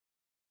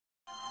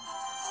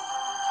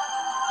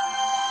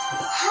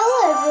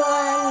Hello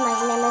everyone, my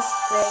name is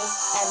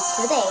Grace and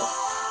today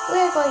we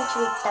are going to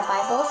read the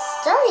Bible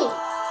story.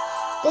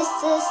 This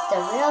is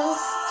the real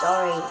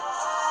story.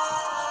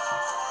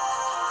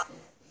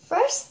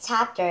 First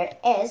chapter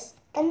is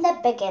In the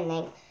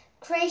Beginning,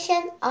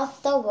 Creation of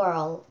the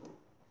World.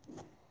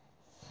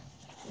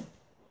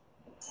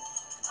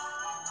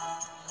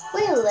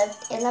 We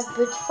lived in a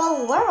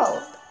beautiful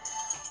world.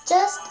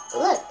 Just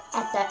look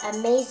at the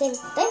amazing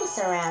things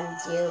around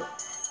you.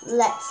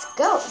 Let's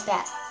go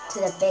back to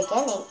the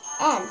beginning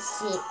and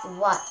see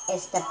what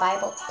is the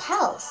Bible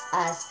tells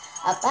us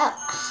about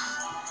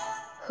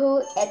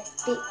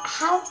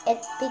how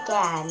it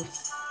began.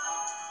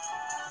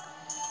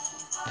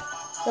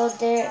 So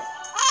we're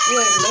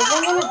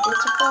living in a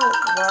beautiful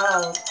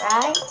world,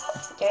 right?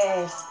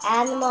 There's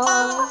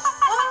animals,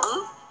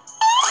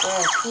 there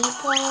are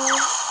people.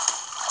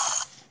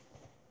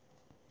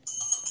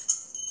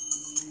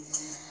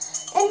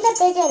 In the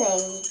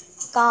beginning,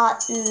 God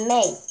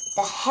made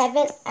the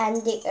heaven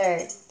and the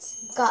earth.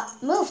 God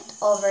moved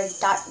over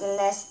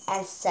darkness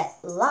and set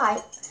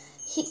light.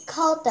 He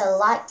called the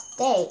light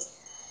day.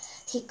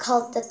 He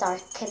called the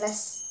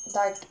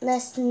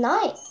darkness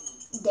night.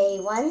 Day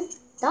one,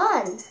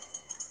 dawn.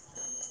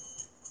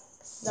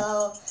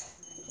 So,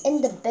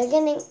 in the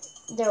beginning,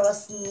 there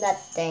was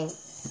nothing.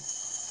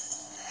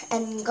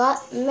 And God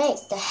made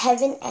the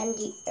heaven and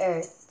the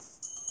earth.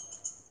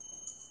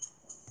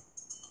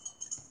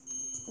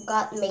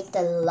 God made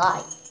the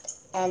light.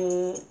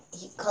 And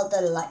he called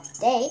the light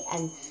day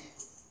and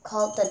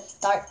called the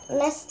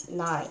darkness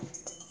night.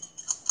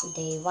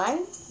 Day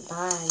one,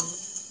 dawn.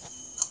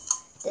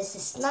 This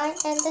is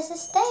night and this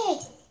is day.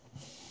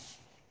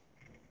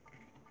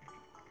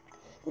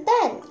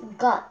 Then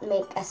God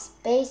made a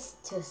space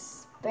to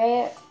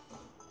spare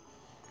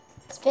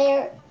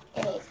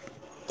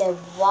the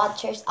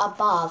waters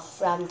above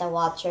from the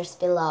waters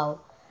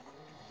below.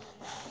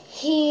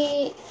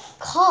 He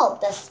called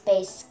the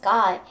space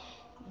sky.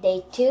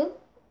 Day two,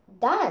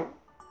 dawn.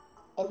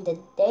 In the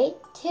day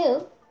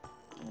two,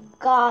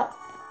 God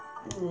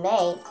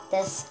made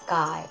the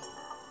sky.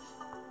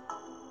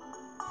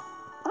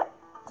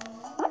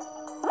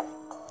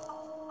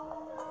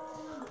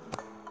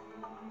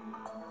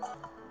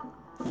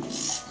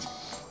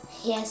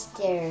 Yes,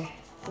 there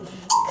are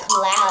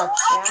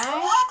clouds,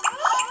 right?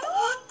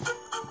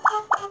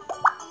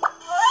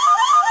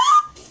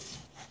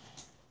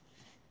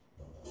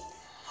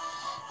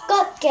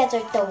 God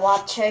gathered the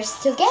waters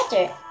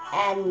together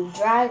and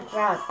dry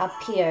ground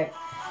appeared.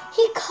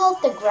 He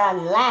called the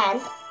ground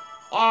land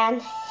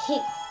and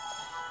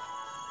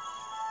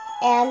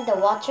the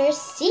waters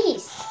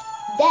ceased.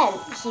 Then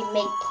he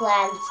made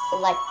plants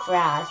like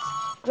grass,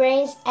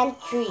 grains and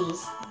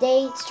trees.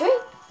 Day three,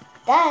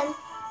 done.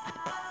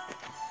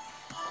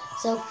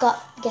 So God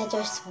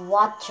gathers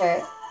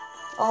water,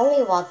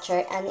 only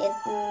water, and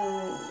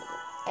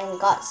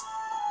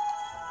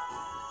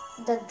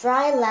the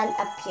dry land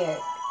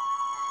appeared.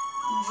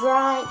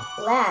 Dry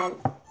land,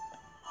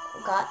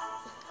 God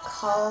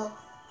called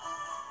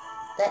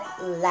it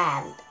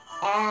land,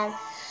 and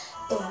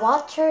the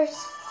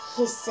waters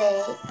he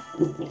said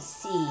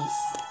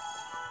cease.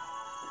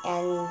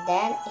 And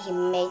then he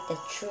made the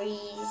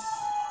trees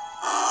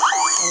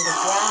and the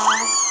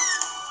grass.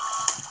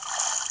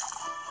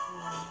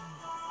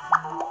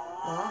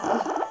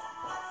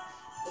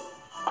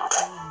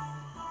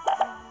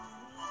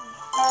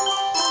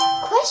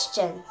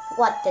 Question: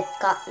 what did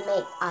God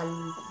make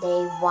on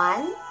day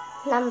one?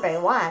 Number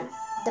one,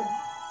 the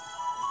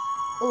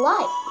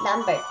light.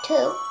 Number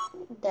two,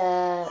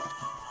 the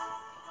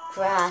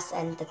grass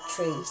and the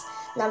trees.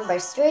 Number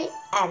three,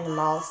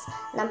 animals.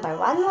 Number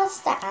one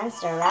was the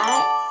answer,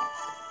 right?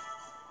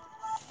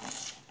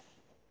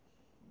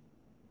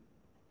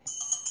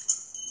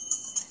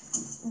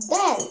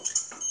 Then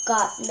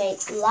God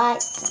made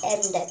lights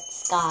in the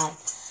sky.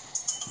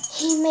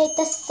 He made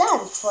the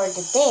sun for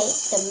the day,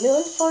 the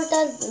moon for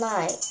the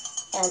night,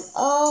 and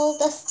all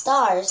the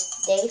stars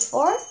day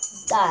for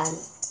dawn.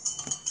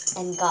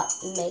 And God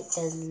made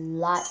the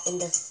light in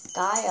the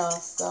sky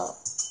also.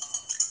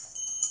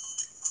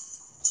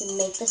 He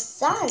made the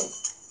sun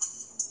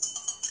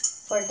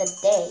for the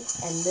day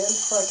and moon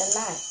for the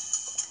night.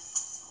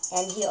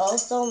 And he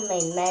also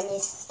made many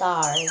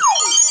stars.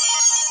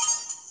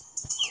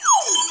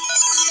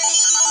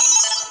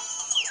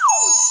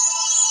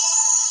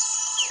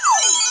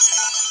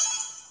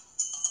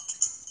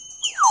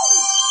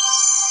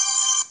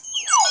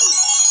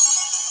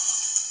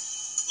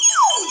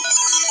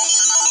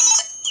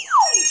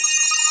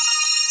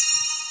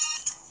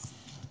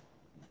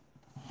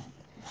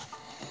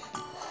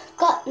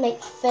 God made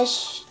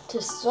fish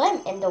to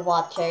swim in the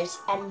waters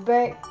and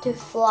birds to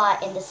fly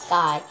in the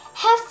sky.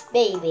 Have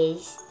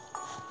babies.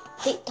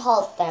 He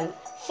told them,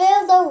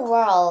 fill the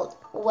world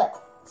with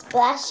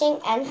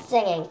splashing and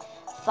singing.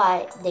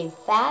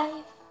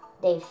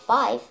 Day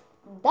five,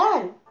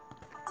 done.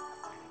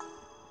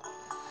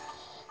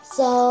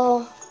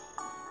 So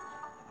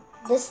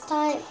this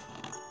time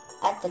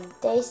at the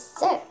day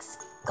 6,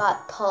 God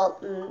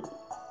told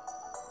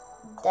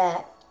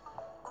that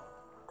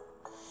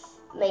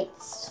made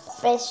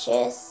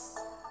fishes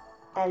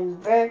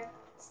and birds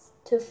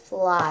to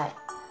fly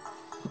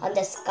on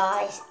the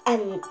skies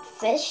and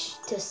fish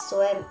to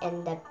swim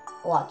in the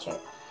water.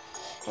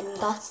 And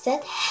God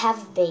said,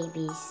 have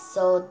babies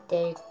so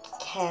there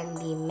can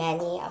be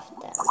many of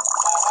them.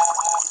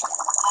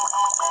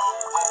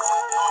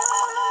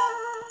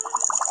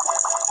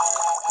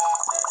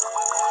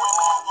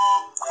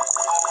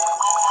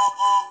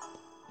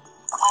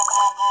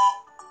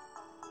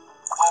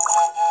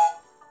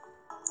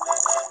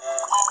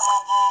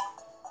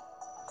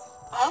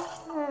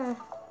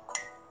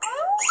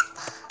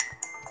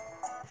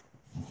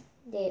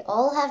 They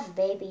all have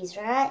babies,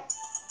 right?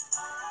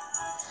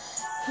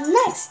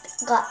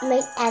 Next, God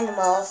made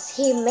animals.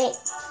 He made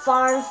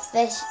farm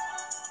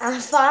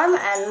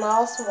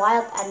animals,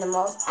 wild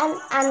animals, and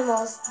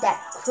animals that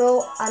grow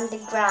on the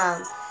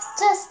ground.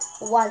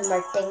 Just one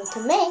more thing to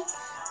make,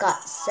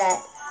 God said,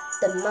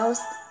 the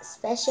most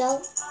special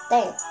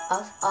thing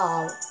of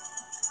all.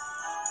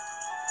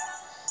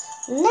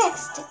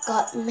 Next,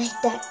 God made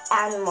the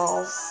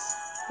animals.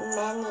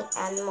 Many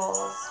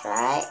animals,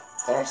 right?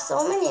 There are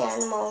so many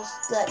animals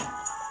that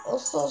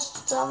also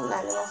some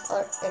animals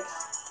are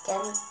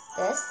against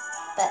this,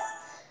 but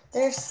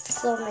there's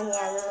so many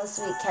animals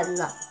we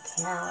cannot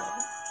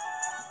count.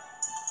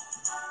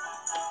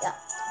 Yeah,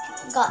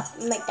 God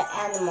made the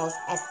animals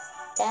at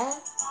the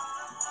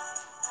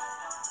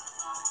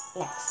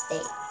next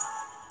day.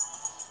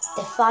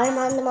 The farm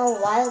animal,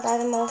 wild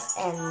animals,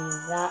 and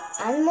the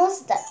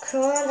animals that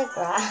grow on the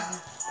ground.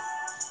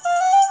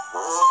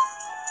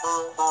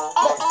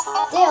 But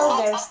still,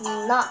 there's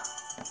not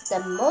the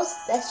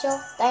most special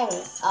thing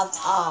of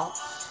all.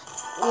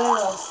 We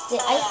will see.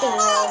 I think we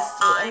will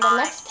see in the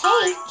next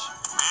page.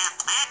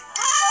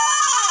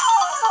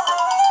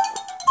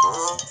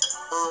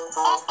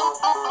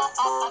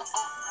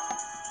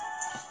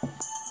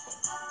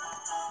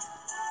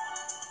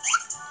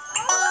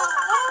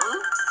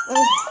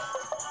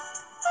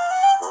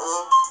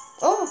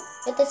 Oh,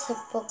 it is a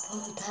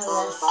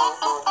hippopotamus.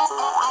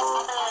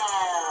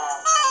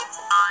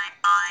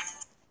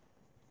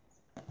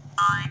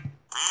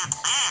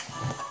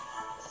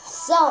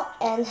 So,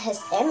 in His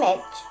image,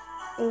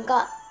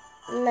 God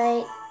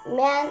made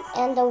man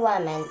and a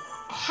woman.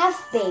 Have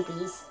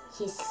babies,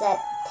 He said,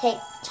 take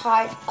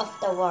charge of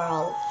the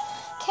world.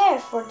 Care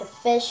for the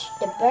fish,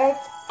 the birds,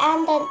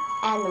 and the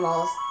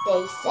animals.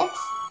 Day 6,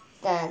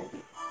 done.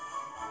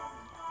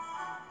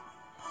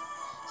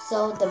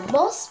 So the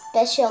most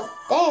special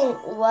thing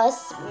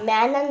was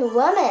man and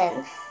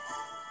woman.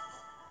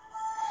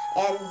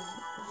 And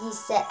He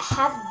said,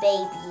 have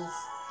babies.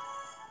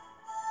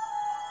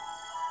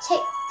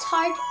 Take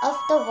charge of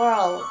the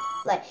world,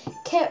 like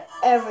care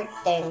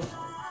everything,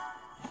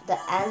 the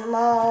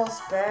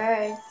animals,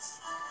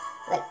 birds,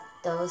 like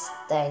those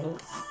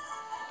things.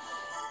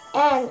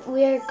 And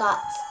we're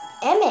God's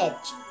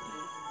image.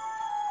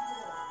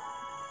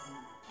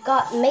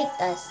 God made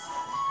us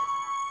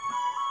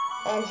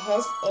in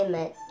His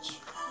image.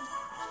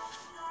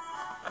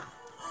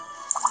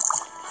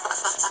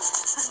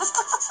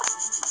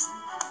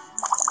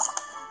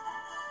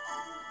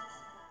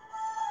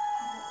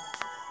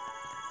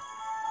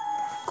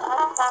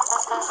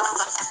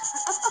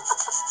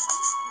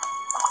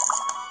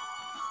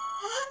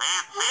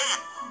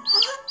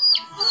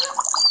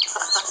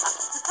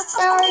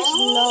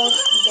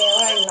 There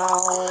were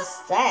no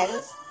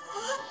sense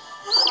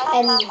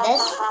in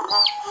this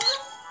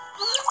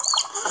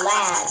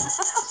land.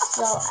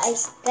 So I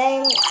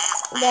think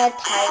the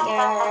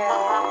tiger,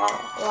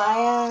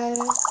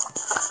 lions,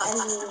 and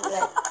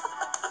like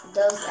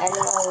those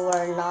animals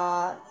were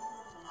not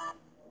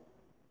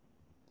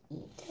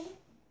eaten.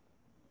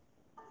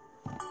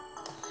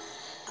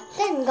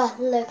 Then God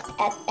looked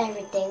at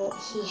everything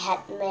He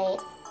had made.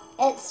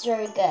 It's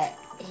very good,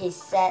 He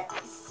said.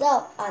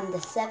 So on the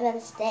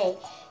 7th day,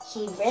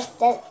 He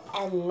rested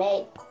and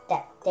made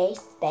that day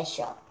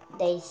special.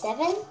 Day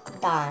 7,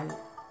 done.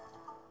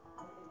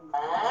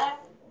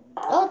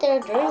 Oh, they're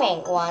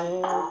dreaming.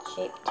 1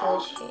 sheep, 2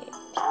 sheep,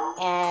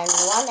 and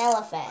 1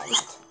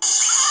 elephant.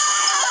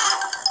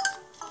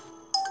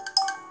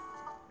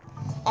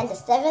 And the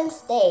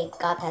 7th day,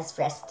 God has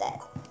rested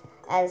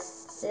and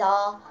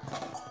saw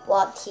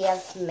what He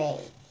has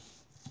made.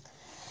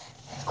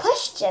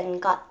 Question: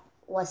 God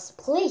was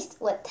pleased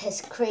with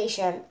His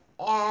creation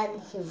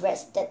and He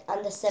rested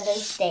on the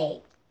 7th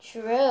day.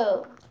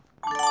 True.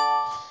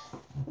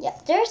 Yeah,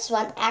 there's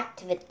one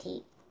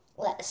activity.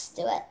 Let's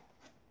do it.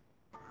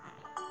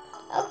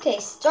 Okay,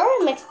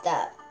 story mixed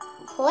up.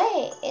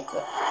 Play it.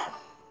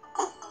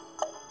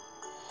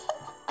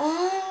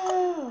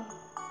 Oh.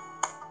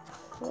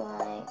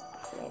 Like,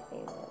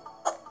 maybe.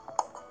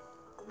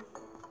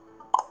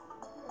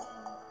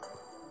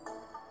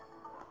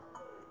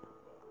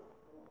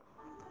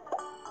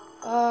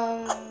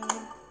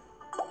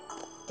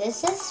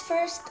 This is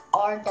first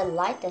or the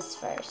light is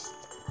first?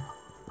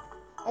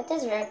 It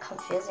is very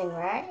confusing,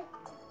 right?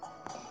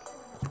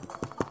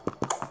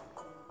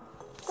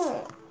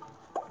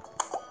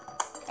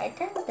 I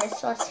think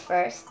this was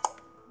first.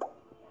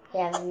 We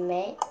have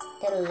made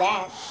the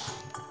lamp.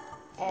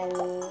 and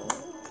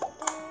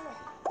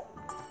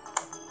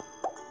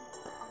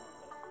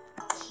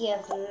he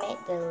have made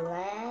the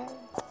land.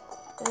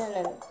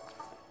 No.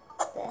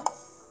 This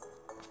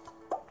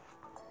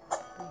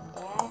and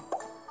that.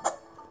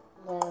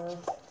 The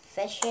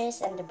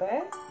fishes and the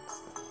birds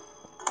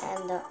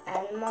and the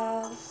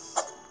animals.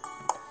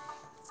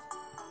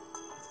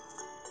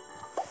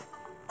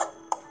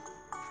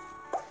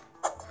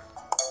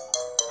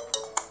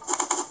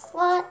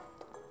 What?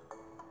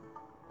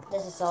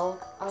 This is all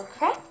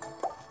correct?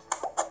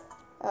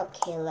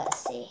 Okay, let's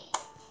see.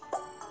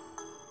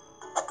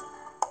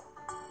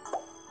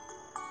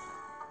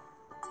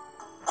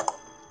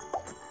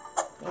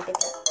 Maybe like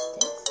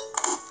this.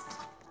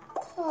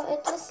 Oh,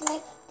 it was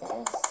like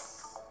this.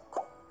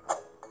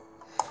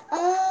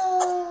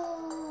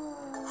 Oh,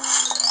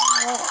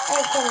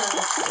 I can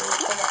understand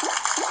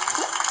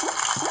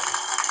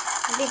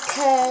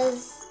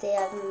because they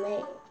have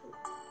made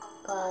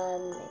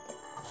God make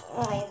it.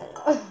 Oh, I don't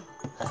know.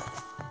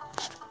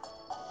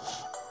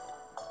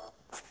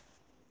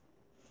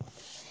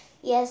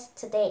 Yes,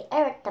 today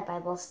I read the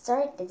Bible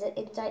story. Did you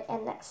enjoy it?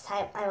 And next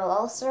time I will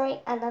also read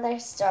another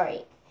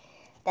story.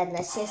 Then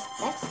let's see you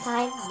next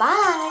time.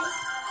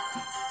 Bye!